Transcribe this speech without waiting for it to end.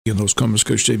In those comments,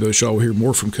 Coach Dave Shaw will hear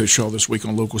more from Coach Shaw this week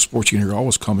on local sports. You can hear all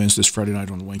his comments this Friday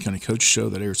night on the Wayne County Coach Show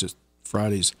that airs at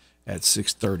Fridays at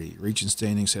 6:30. Region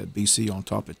standings had BC on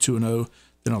top at 2-0,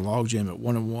 then a logjam at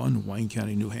 1-1. Wayne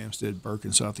County, New Hampstead, Burke,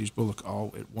 and Southeast Bullock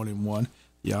all at 1-1.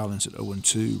 The Islands at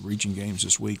 0-2. Region games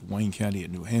this week: Wayne County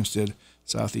at New Hampstead,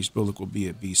 Southeast Bullock will be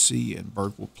at BC, and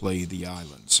Burke will play the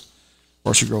Islands.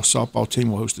 Varsity girls softball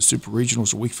team will host the Super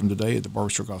Regionals a week from today at the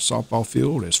Barstow Golf Softball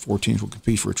Field, as 4 teams will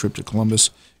compete for a trip to Columbus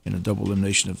in a double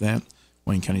elimination event.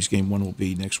 Wayne County's game 1 will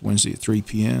be next Wednesday at 3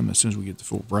 p.m. As soon as we get the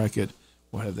full bracket,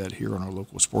 we'll have that here on our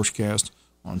local sportscast.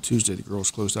 On Tuesday, the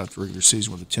girls closed out the regular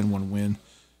season with a 10-1 win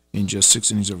in just 6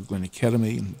 innings over Glen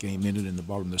Academy. The game ended in the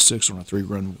bottom of the 6th on a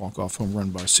 3-run walk-off home run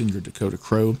by senior Dakota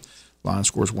Crow. Line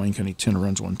scores: Wayne County 10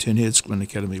 runs on 10 hits, Glen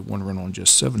Academy 1 run on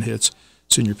just 7 hits.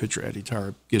 Senior pitcher Addie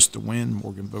Tyre gets the win.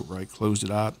 Morgan Boatwright closed it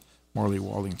out. Marley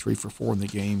Walling 3 for 4 in the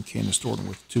game. Candace Thornton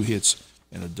with 2 hits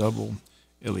and a double.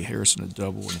 Ellie Harrison a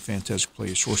double, and a fantastic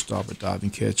play at shortstop, a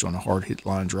diving catch on a hard hit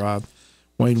line drive.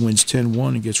 Wayne wins 10-1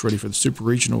 and gets ready for the Super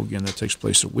Regional. Again, that takes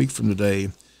place a week from today.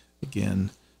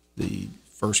 Again, the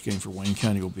first game for Wayne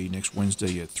County will be next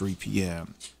Wednesday at 3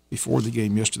 p.m. Before the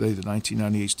game yesterday, the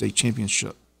 1998 State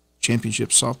Championship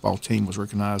softball team was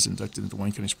recognized and inducted into the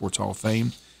Wayne County Sports Hall of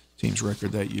Fame. Team's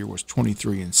record that year was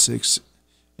 23-6.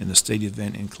 In the state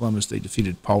event in Columbus, they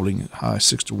defeated Paulding High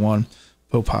 6-1,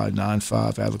 Pope High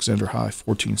 9-5, Alexander High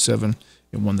 14-7,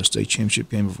 and won the state championship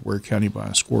game of Ware County by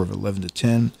a score of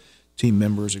 11-10. Team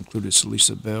members included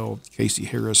Celisa Bell, Casey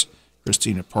Harris,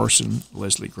 Christina Parson,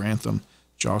 Leslie Grantham,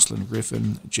 Jocelyn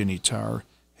Griffin, Jenny Tyre,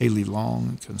 Haley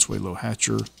Long, Consuelo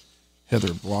Hatcher,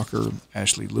 Heather Blocker,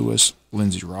 Ashley Lewis,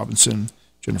 Lindsey Robinson,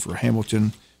 Jennifer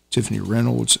Hamilton, Tiffany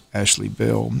Reynolds, Ashley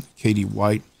Bell, Katie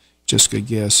White, Jessica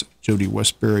Guess, Jody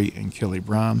Westbury, and Kelly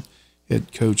Brown.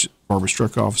 Head coach Barbara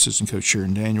Struckoff, assistant coach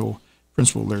Sharon Daniel,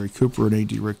 principal Larry Cooper, and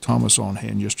AD Rick Thomas on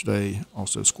hand yesterday.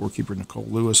 Also scorekeeper Nicole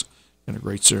Lewis, and a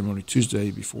great ceremony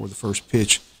Tuesday before the first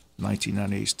pitch. The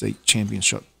 1998 State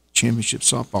Championship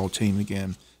softball team,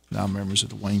 again, now members of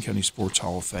the Wayne County Sports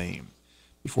Hall of Fame.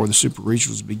 Before the Super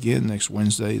Regionals begin next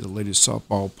Wednesday, the latest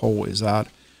softball poll is out.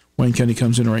 Wayne County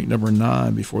comes in ranked number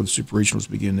 9 before the Super Regionals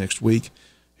begin next week.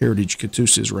 Heritage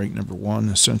Catoosa is ranked number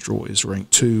 1. Central is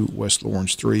ranked 2. West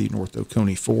Lawrence 3. North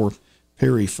Oconee 4.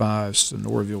 Perry 5.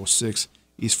 Sonoraville 6.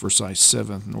 East Forsyth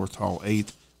 7th. North Hall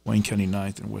 8th. Wayne County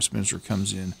 9th. And Westminster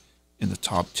comes in the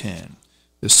top 10.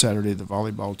 This Saturday, the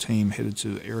volleyball team headed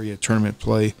to area tournament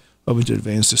play, hoping to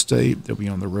advance to state. They'll be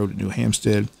on the road at New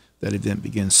Hampstead. That event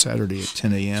begins Saturday at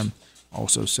 10 a.m.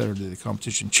 Also Saturday, the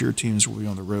competition cheer teams will be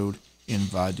on the road in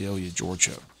Vidalia,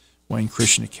 Georgia. Wayne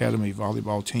Christian Academy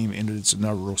volleyball team ended its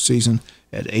inaugural season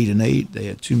at 8-8. They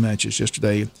had 2 matches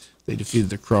yesterday. They defeated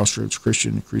the Crossroads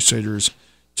Christian Crusaders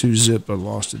 2-0, but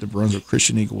lost to the Brunswick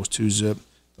Christian Eagles 2-0.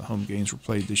 The home games were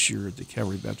played this year at the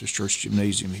Calvary Baptist Church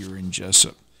Gymnasium here in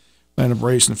Jesup. Atlanta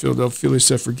Braves and the Philadelphia Phillies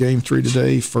set for Game 3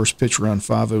 today. First pitch around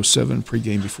 5:07.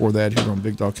 Pregame before that here on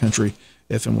Big Dog Country,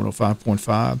 FM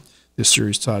 105.5. This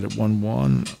series tied at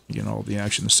 1-1. Again, all the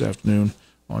action this afternoon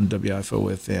on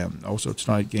WIFO FM. Also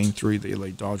tonight, Game 3, the LA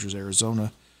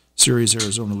Dodgers-Arizona series.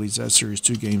 Arizona leads that series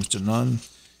 2-0.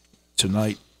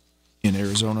 Tonight in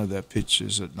Arizona, that pitch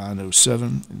is at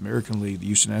 9:07. In the American League, the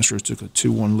Houston Astros took a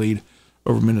 2-1 lead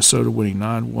over Minnesota, winning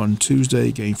 9-1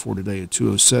 Tuesday. Game 4 today at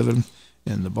 2:07.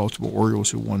 And the Baltimore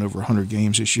Orioles, who won over 100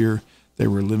 games this year, they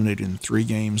were eliminated in 3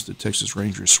 games. The Texas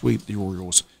Rangers sweep the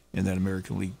Orioles in that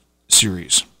American League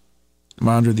series.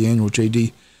 Reminder, the annual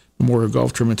J.D. Memorial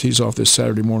Golf Tournament tees off this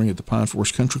Saturday morning at the Pine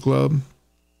Forest Country Club.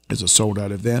 It's a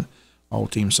sold-out event. All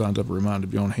teams signed up are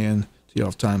reminded to be on hand.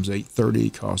 Tee-off time's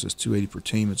 8:30. Cost is $280 per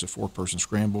team. It's a 4-person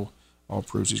scramble. All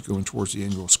proceeds going towards the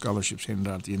annual scholarships handed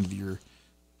out at the end of the year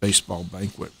baseball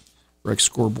banquet. Rec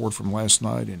scoreboard from last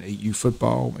night in 8U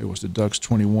football. It was the Ducks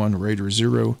 21, Raiders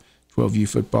 0. 12U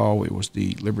football, it was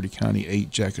the Liberty County 8,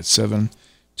 Jackets 7.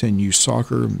 10U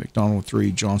soccer, McDonald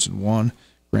 3, Johnson 1.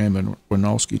 Graham and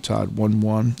Winalski tied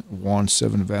 1-1. Juan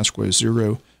 7, Vasquez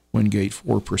 0. Wingate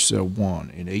 4, Purcell 1.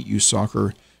 In 8U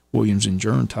soccer, Williams and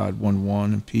Jern tied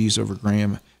 1-1. Pease over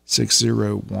Graham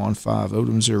 6-0. Juan 5,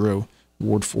 Odom 0.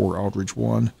 Ward 4, Aldridge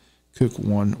 1. Cook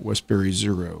 1, Westbury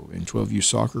 0. In 12U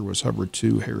soccer was Hubbard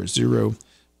 2, Harris 0.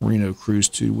 Marino Cruz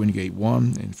 2, Wingate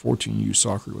 1. In 14U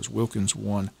soccer was Wilkins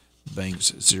 1,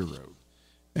 Banks 0.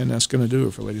 And that's going to do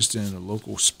it for latest in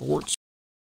local sports.